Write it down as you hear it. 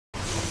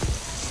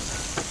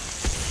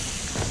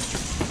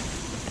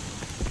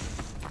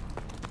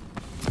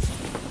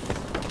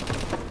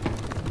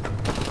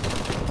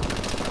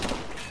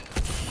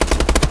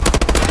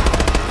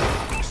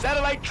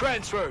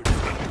Satellite transferred.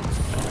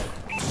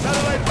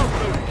 Satellite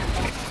uploaded.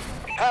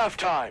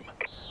 Halftime.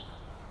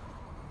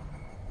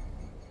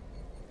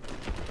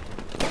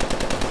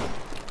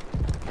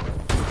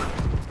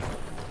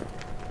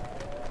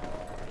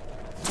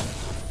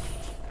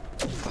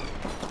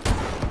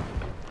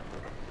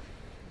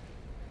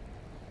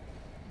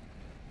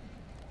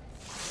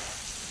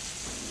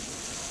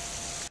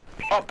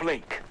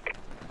 Uplink.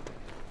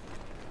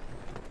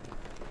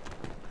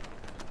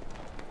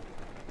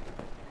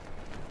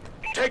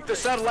 Take the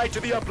satellite to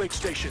the uplink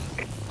station.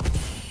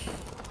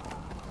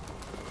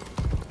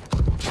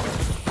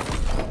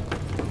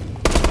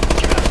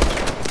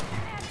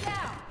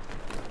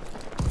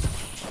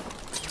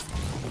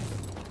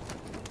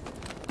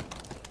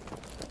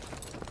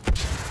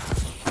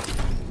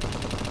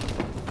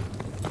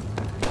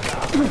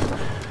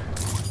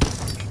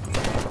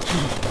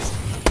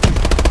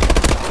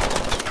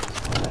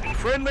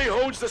 Friendly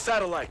holds the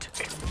satellite.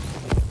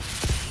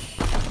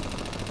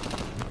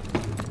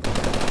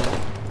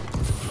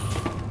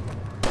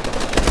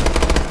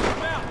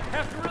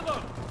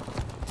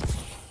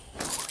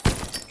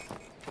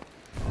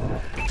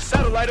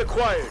 Satellite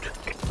acquired.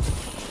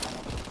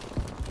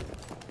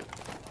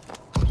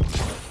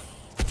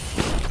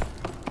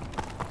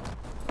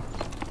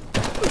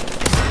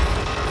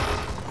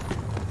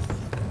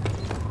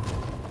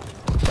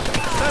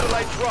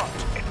 Satellite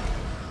dropped.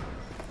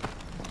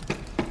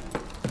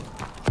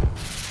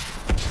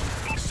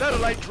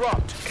 Satellite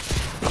dropped.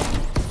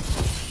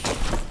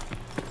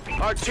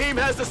 Our team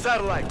has the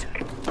satellite.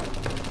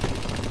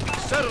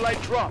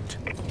 Satellite dropped.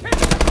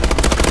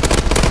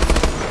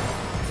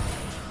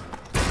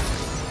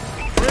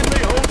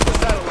 Friendly holds the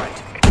satellite.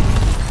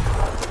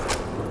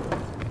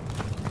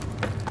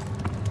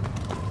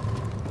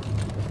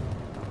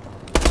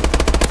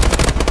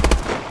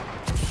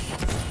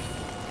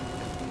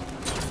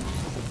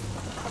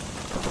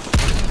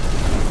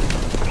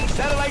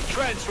 Satellite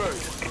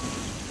transferred.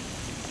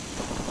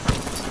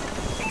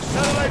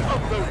 Satellite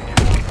uploaded.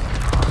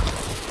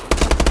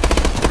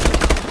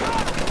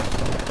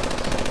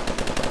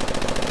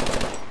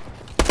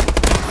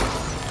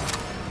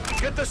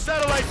 Get the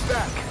satellite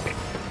back.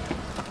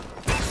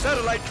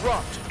 Satellite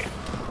dropped.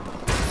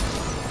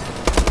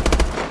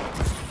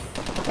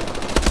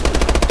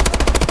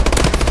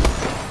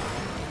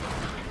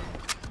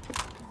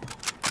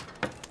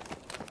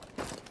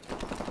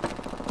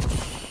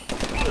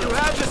 You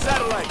have the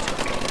satellite.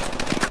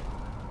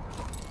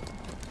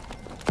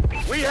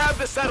 We have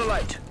the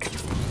satellite.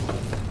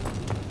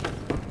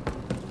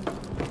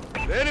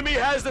 The enemy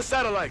has the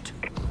satellite.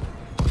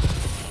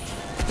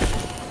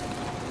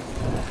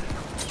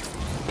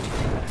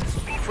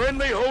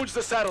 Friendly holds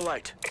the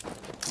satellite.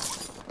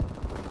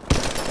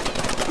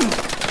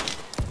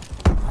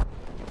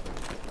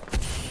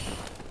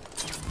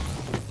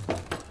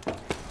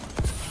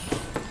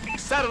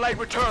 Satellite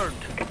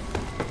returned.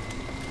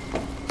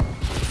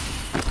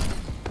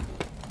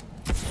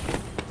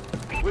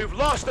 We've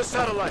lost the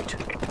satellite.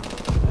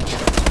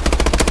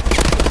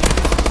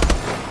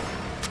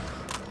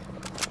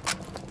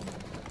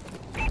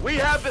 We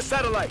have the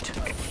satellite.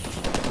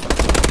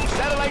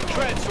 Satellite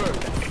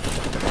transferred.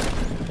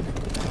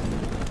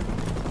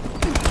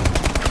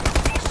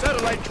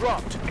 Satellite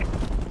dropped.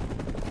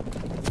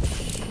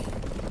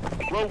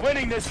 We're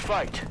winning this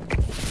fight.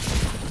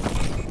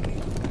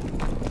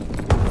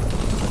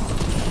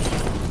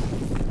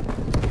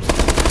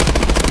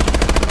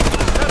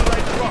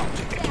 Satellite dropped.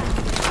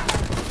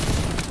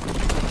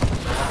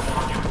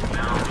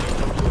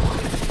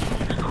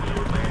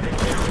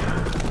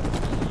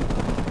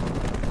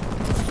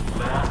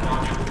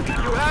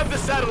 You have the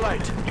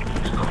satellite.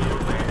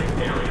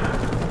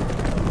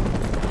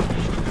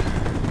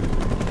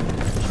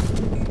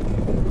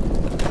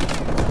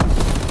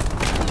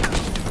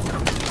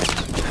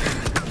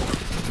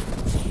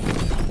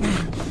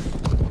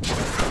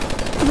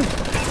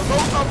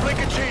 Uplink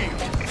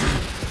achieved.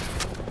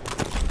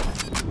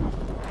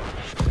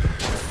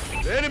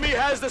 The enemy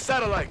has the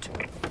satellite.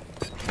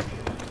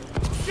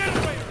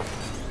 Generator!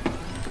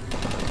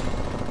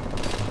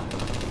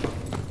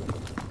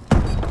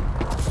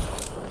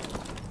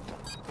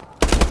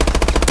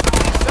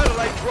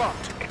 Satellite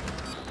dropped.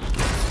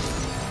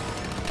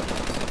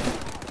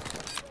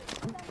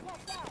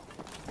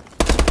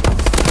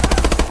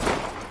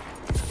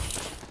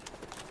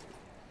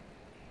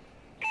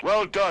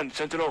 Well done,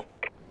 Sentinel.